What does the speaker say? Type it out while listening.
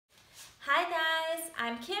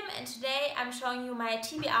I'm Kim and today I'm showing you my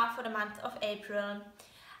TBR for the month of April.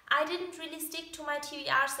 I didn't really stick to my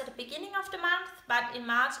TBRs at the beginning of the month, but in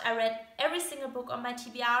March I read every single book on my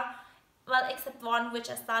TBR, well except one which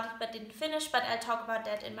I started but didn't finish, but I'll talk about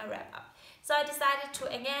that in my wrap up. So I decided to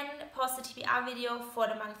again post a TBR video for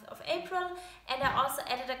the month of April, and I also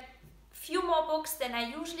added a few more books than I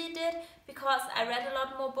usually did because I read a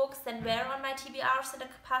lot more books than were on my TBRs in the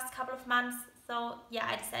past couple of months. So yeah,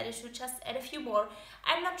 I decided to just add a few more.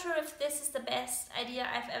 I'm not sure if this is the best idea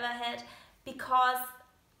I've ever had, because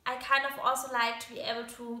I kind of also like to be able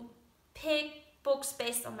to pick books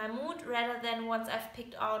based on my mood rather than ones I've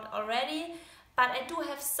picked out already. But I do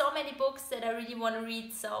have so many books that I really want to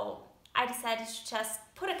read, so I decided to just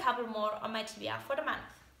put a couple more on my TBR for the month.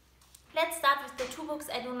 Let's start with the two books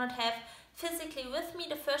I do not have physically with me.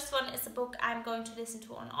 The first one is a book I'm going to listen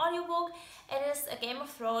to on audiobook. It is A Game of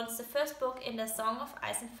Thrones, the first book in the Song of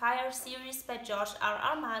Ice and Fire series by George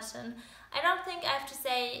R.R. Martin. I don't think I have to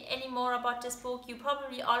say any more about this book. You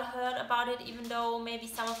probably all heard about it, even though maybe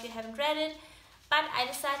some of you haven't read it. But I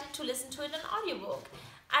decided to listen to it on audiobook.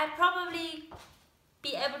 I'd probably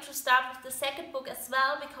be able to start with the second book as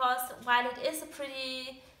well, because while it is a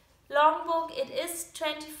pretty long book, it is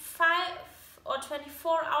 25 or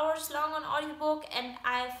 24 hours long on audiobook, and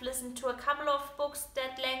I've listened to a couple of books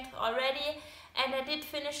that length already, and I did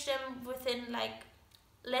finish them within like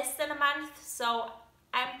less than a month, so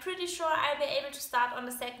I'm pretty sure I'll be able to start on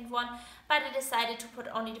the second one, but I decided to put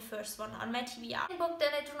only the first one on my TBR. The book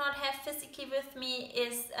that I do not have physically with me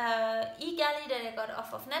is eGalley that I got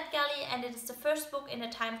off of NetGalley, and it is the first book in the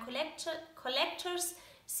Time Collectors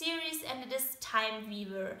series, and it is Time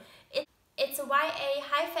Weaver. It's a YA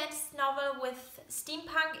high fantasy novel with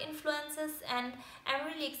steampunk influences, and I'm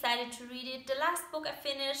really excited to read it. The last book I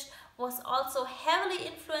finished was also heavily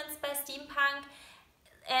influenced by steampunk,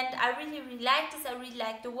 and I really liked this. I really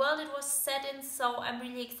liked the world it was set in, so I'm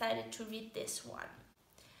really excited to read this one.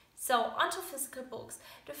 So onto physical books.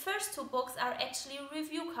 The first two books are actually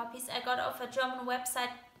review copies I got off a German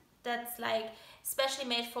website that's like specially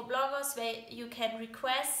made for bloggers, where you can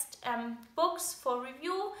request books for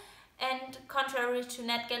review. And contrary to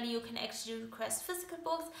NetGalley, you can actually request physical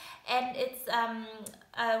books, and it's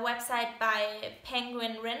a website by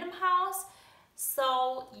Penguin Random House.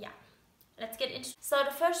 So yeah, let's get into it. So the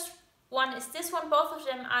first one is this one. Both of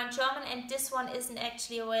them are in German, and this one isn't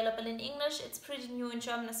actually available in English. It's pretty new in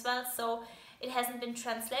German as well, so it hasn't been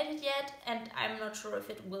translated yet, and I'm not sure if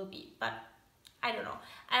it will be, but I don't know.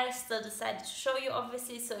 I still decided to show you,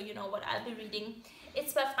 obviously, so you know what I'll be reading.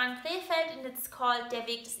 It's by Frank Rehfeld, and it's called Der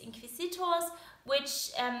Weg des Inquisitors, which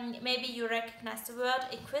maybe you recognize the word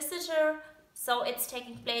Inquisitor. So it's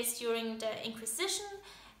taking place during the Inquisition,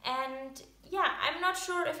 and yeah, I'm not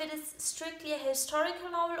sure if it is strictly a historical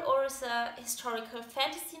novel or is a historical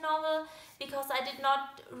fantasy novel, because I did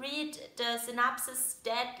not read the synopsis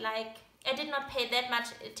I did not pay that much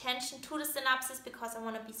attention to the synopsis because I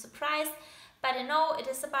want to be surprised. But I know it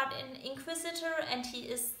is about an inquisitor, and he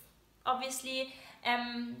is obviously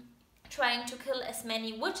trying to kill as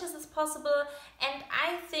many witches as possible. And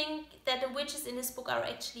I think that the witches in this book are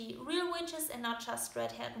actually real witches and not just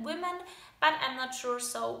red-haired women, but I'm not sure,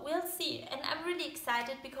 so we'll see. And I'm really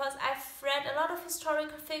excited because I've read a lot of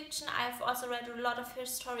historical fiction. I've also read a lot of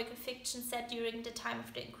historical fiction set during the time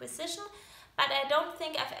of the Inquisition, but I don't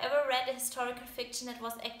think I've ever read a historical fiction that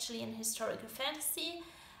was actually in historical fantasy.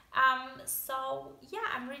 So yeah,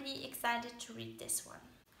 I'm really excited to read this one.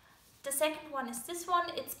 The second one is this one.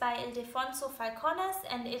 It's by Ildefonso Falcones,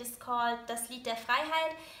 and it is called Das Lied der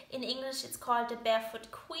Freiheit. In English it's called The Barefoot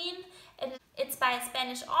Queen, and it's by a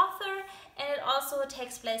Spanish author, and it also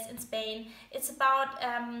takes place in Spain. It's about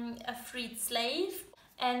a freed slave,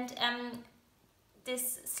 and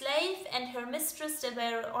this slave and her mistress, they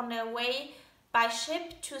were on their way by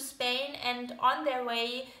ship to Spain, and on their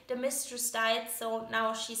way the mistress died, so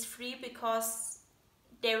now she's free because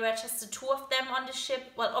there were just the two of them on the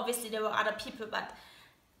ship. Well, obviously there were other people, but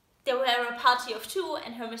there were a party of two,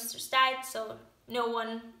 and her mistress died, so no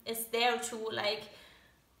one is there to like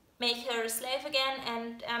make her a slave again,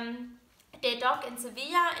 and they dock in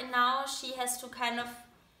Sevilla, and now she has to kind of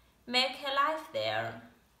make her life there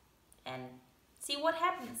and see what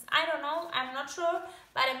happens. I don't know, I'm not sure,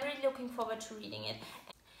 but I'm really looking forward to reading it.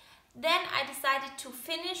 Then I decided to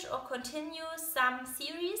finish or continue some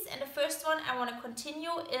series, and the first one I want to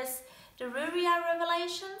continue is The Ruria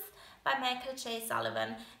Revelations by Michael J.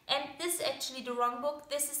 Sullivan. And this is actually the wrong book.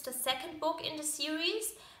 This is the second book in the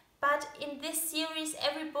series, but in this series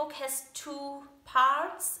every book has two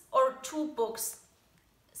parts or two books.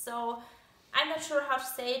 So I'm not sure how to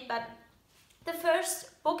say it, but The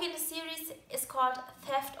first book in the series is called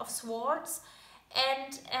Theft of Swords,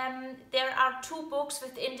 and there are 2 books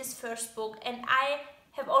within this first book, and I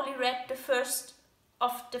have only read the first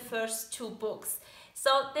of the first 2 books.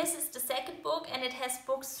 So this is the second book, and it has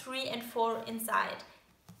books 3 and 4 inside.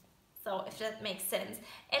 So if that makes sense.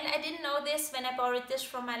 And I didn't know this when I borrowed this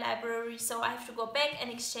from my library, so I have to go back and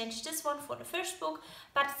exchange this one for the first book.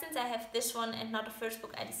 But since I have this one and not the first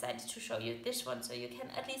book, I decided to show you this one so you can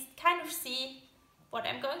at least kind of see what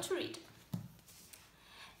I'm going to read.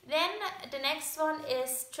 Then the next one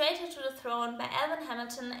is Traitor to the Throne by Alvin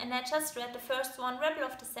Hamilton, and I just read the first one, Rebel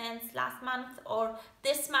of the Sands, last month, or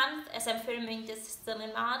this month, as I'm filming this still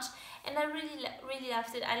in March, and I really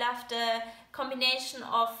loved it. I loved the combination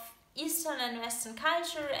of Eastern and Western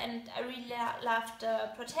culture, and I really loved the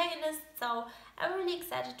protagonist, so I'm really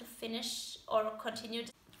excited to finish or continue.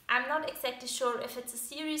 I'm not exactly sure if it's a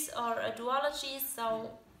series or a duology,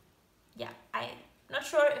 so yeah, I'm not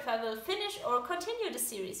sure if I will finish or continue the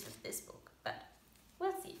series with this book, but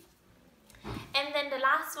we'll see. And then the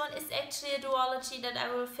last one is actually a duology that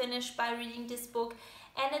I will finish by reading this book,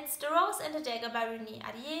 and it's The Rose and the Dagger by Renée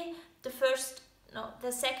Ahdieh,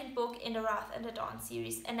 the second book in the Wrath and the Dawn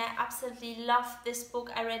series, and I absolutely love this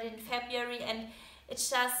book. I read it in February, and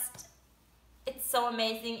it's so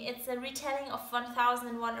amazing. It's a retelling of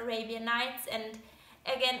 1001 Arabian Nights, and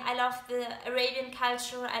again, I love the Arabian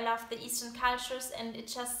culture, I love the Eastern cultures, and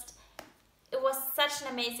it was such an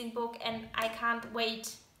amazing book, and I can't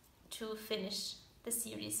wait to finish the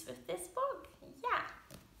series with this book. Yeah.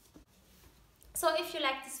 So if you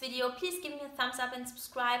like this video, please give me a thumbs up and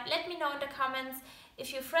subscribe. Let me know in the comments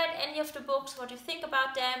if you've read any of the books, what you think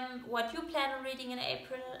about them, what you plan on reading in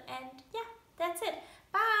April, and yeah, that's it.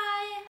 Bye!